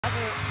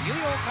ニュー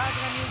ヨーカーズ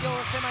が入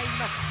場してまいり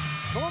ます。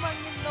超満員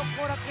の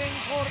後楽園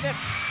ホールです。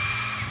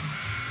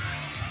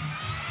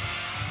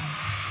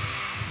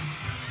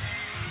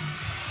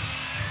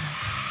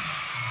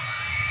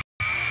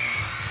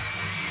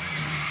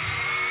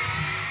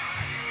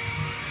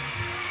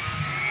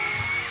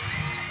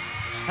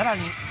さら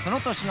にそ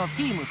の年の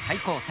チーム対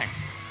抗戦、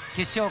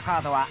決勝カ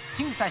ードは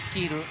千草率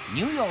いる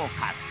ニューヨー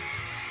カーズ。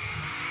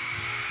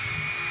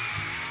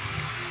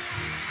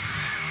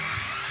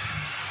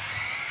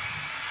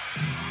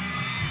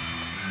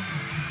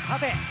さ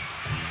て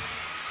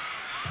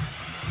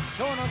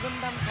今日の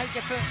軍団対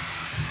決、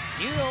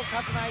ニューヨーカ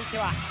ーズの相手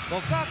は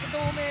極悪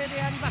同盟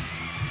であります。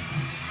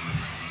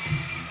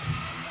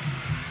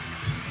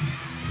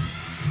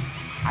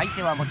相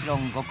手はもちろ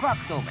ん極悪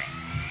同盟。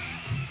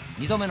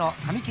2度目の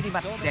紙切りマ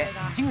ッチで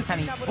千草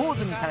に坊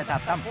主にされた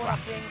ダンプは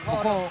こ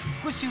こを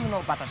復讐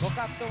の場とし、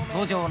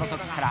登場の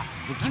時から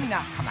不気味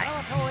な構え、そ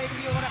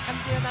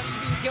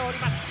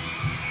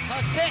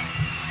して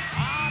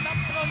ダン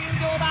プの入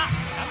場だ。ダン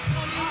プ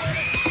の入場で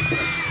す。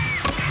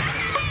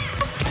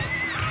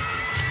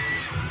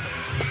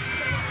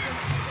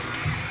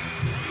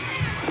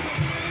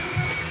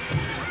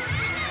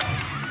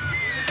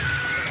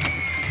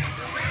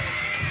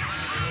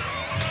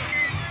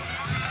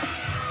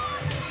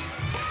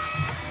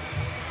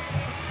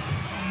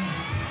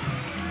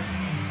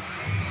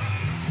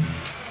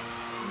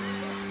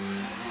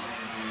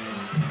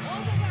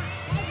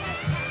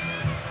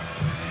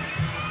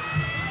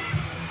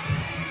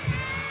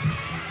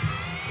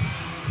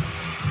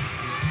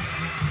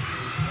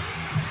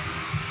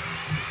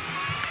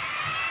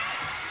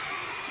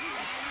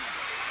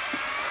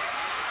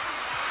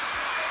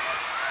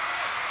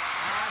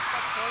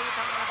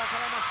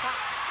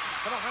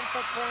この反則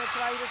攻撃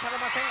は許され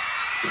ません。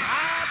一発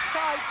長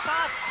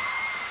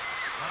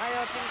与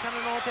千草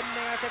の脳天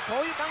めがけて灯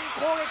油管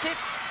攻撃。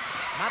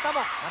またも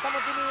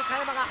ジミー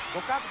加山が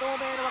極悪同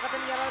盟の若手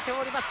にやられて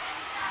おります。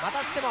また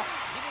しても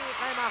ジミー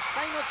加山期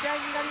待の試合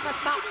になりま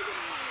した。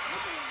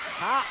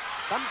さあ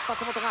ダンプ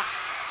松本が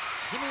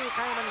ジミー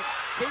加山に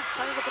制止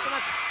されることな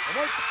く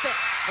思い切っ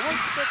て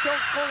恐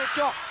怖攻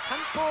撃を敢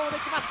行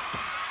できます。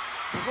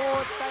不法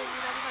地帯に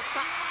なりまし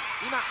た。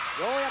今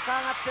ようやく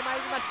上がってまい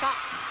りました。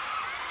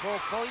もう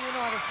こういう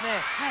のはですね、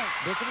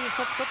レフェリース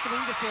トップ取っても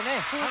いいんですよ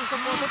ね。反則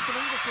を取っても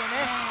いいんですよ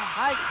ね。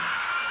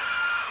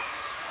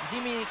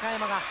ジミー加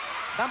山が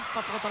ダンプ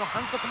松本の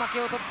反則負け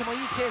を取ってもい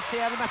いケース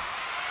であります。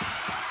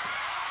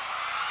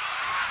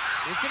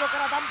後ろか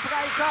らダンプ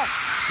が行く。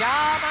ジャ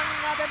ーマ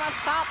ンが出ま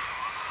した。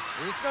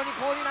後ろに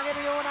氷投げ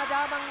るようなジ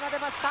ャーマンが出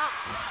ました。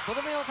と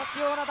どめを刺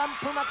すようなダン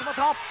プ松本。もう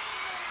何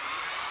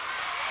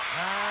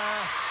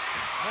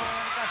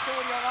か勝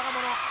利は我が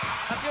物。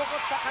勝ち起こ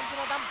った感じ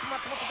のダンプ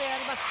松本で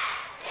あります。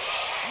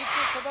い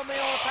つとどめ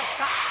を刺す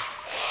か、い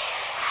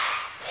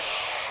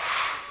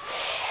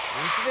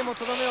つでも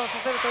とどめを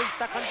刺せるといっ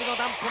た感じの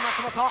ダンプ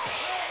松本。空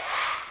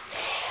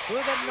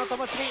前の灯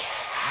火長与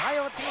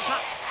千草。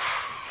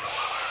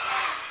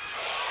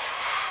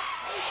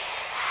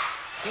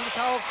千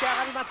草起き上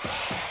がります。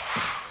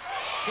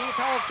千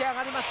草起き上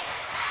がります。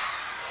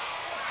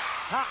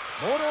さあ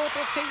モールを落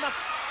としていま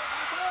す。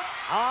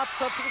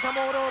千草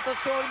モールを落と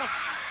しております。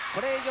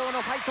これ以上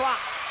のファイトは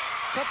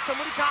ちょっと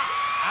無理か。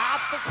し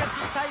かし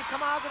小さい構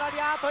わずらり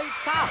といっ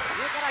た。上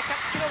から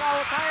100キロが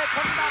抑え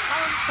込んだ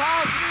カウント3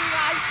が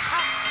入っ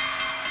た。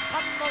フ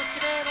ァンの規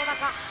定の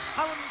中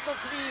カウント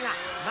3が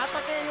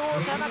情け容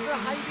赦なく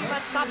入りま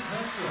した。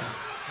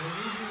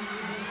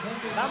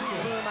ダンプ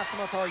松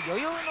本余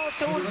裕の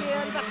勝利で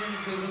あります。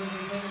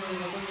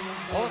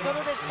恐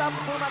るべしダン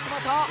プ松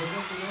本、大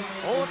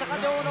阪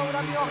城の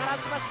恨みを晴ら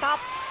しました。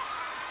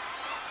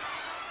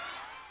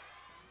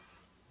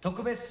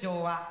特別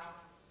賞は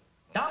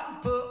ダ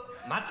ンプ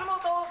松本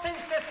選手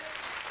です。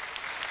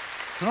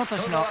その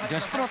年の女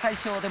子プロ大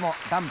賞でも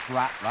ダンプ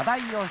は話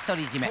題を独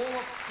り占め。東北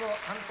地区を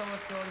担当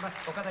しておりま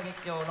す岡田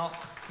劇場の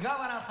菅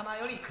原様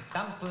より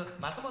ダンプ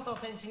松本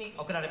選手に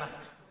贈られます。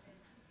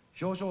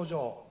表彰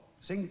状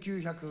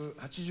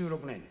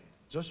1986年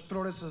女子プ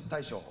ロレス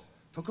大賞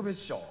特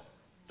別賞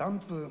ダン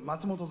プ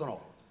松本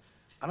殿、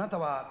あなた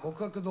は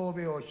極悪同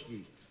盟を率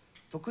い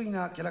得意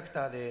なキャラク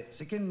ターで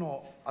世間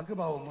の悪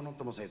魔をもの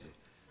ともせず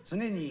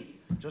常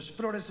に女子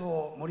プロレス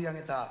を盛り上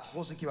げた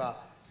功績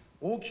は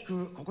大き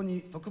くここ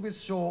に特別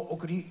賞を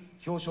贈り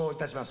表彰い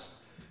たしま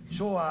す。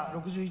昭和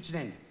61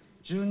年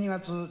12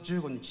月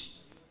15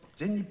日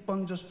全日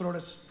本女子プロレ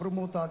スプロ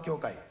モーター協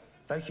会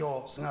代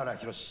表菅原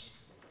弘。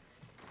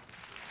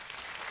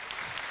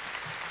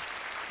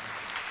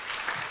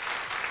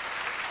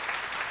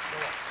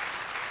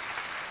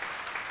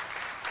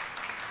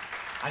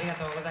ありが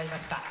とうございま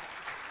した。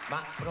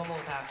プロモー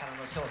ターから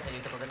の賞とい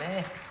うことで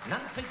ね、な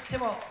んといって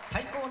も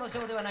最高の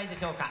賞ではないで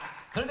しょうか。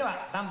それで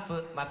はダン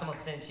プ松本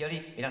選手よ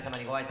り皆様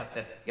にご挨拶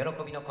です。喜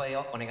びの声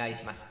をお願い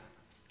します。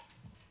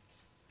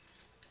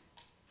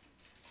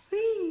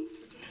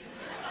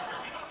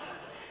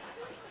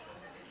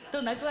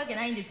と泣くわけ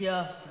ないんです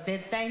よ。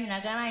絶対に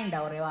泣かないん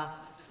だ俺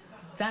は。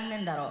残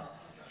念だろ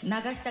う。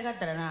泣かしたかっ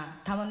たらな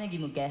玉ねぎ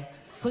向け、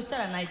そした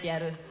ら泣いてや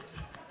る。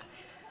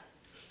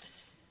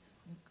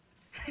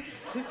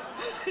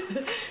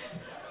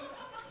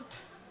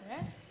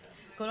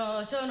こ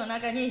のショーの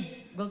中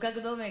に極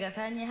悪同盟が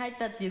3人入っ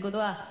たっていうこと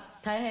は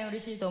大変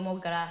嬉しいと思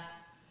うから、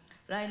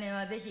来年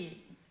はぜ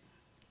ひ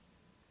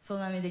総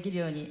なめできる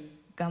ように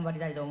頑張り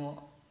たいと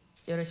思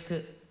う。よろしく。は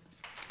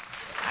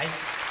い、本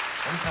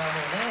当はもう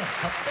ね、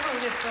とっても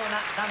嬉しそうな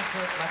ダンプ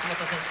松本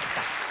選手でし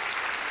た。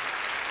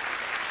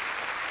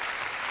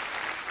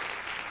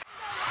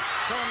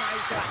今日の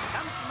相手は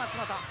ダンプ松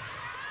本、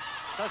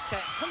そして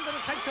今度の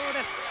斉藤で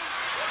す。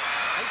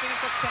相手に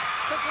とって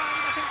不足はあり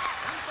ません。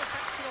なんと100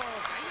キロを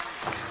ジャイアン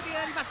トスイングで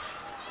やります。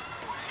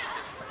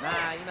ま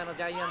あ今の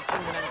ジャイアントス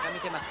イングなんか見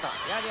てますと、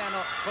やはり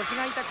腰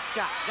が痛くっち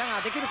ゃジャガ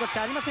ーできるこっち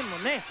ゃありませんも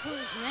んね。そうで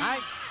すね。はい。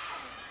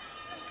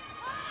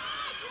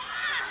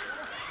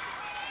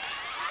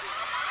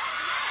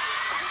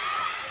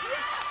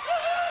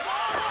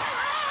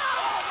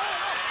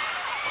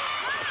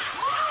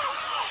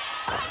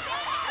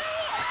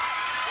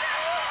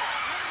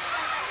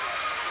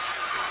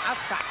ア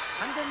スカ、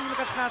完全に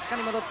昔のアスカ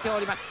に戻ってお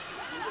ります。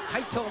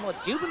会長も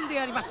十分で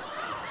やります。さ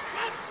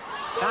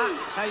あ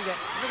2人で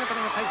鈴ヶ谷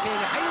の体勢に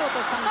入ろう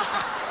としたんですが、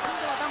今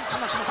度はダンプ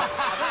松本。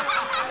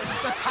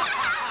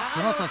そ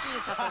の年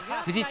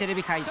フジテレ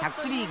ビ杯タ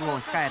ッグリーグを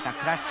控えた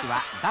クラッシュ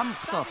はダン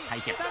プと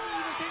対決。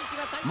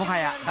もは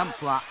やダン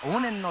プは往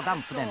年のダ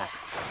ンプでなく、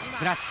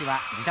クラッシュは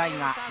時代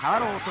が変わ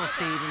ろうとし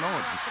ているのを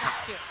実感。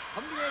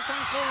コンビネーション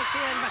攻撃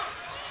でやります。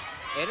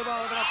エルボ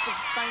ードロップ失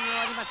敗に終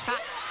わりました。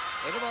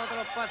エルボード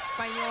ロップは失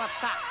敗に終わっ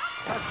た。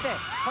そして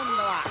今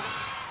度は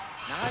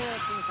長与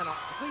千草の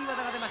得意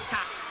技が出ました。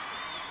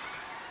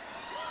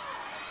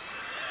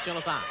塩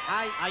野さん、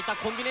はい、ああいった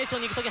コンビネーショ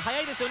ンに行くとき早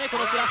いですよね、こ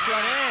のクラッシュ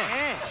は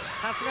ね。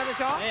さすがで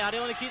しょ。あれ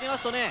を聞いてま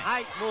すとね、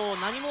もう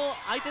何も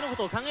相手のこ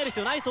とを考える必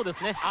要ないそうで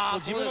すね。も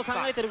う自分の考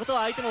えてること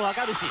は相手も分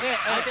かるし、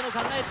相手の考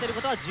えてる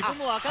ことは自分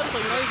も分かると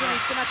いう、そういうふうに言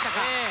ってました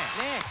か。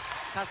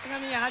さすが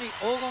にやはり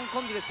黄金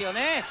コンビですよ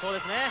ね。そうで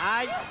すね。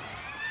はい。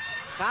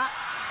さ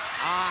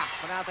あ、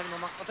この辺りも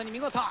誠に見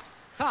事。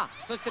さあ、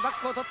そしてバッ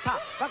クを取った、こ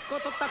こ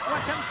は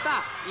チャンス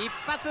だ。一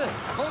発後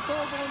頭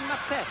部になっ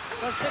て、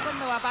そして今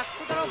度はバ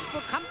ックドロップ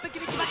完璧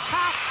に決まった。ク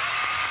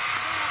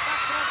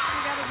ラッシ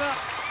ュギャルズ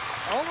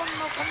黄金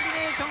のコンビ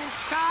ネーション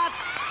復活。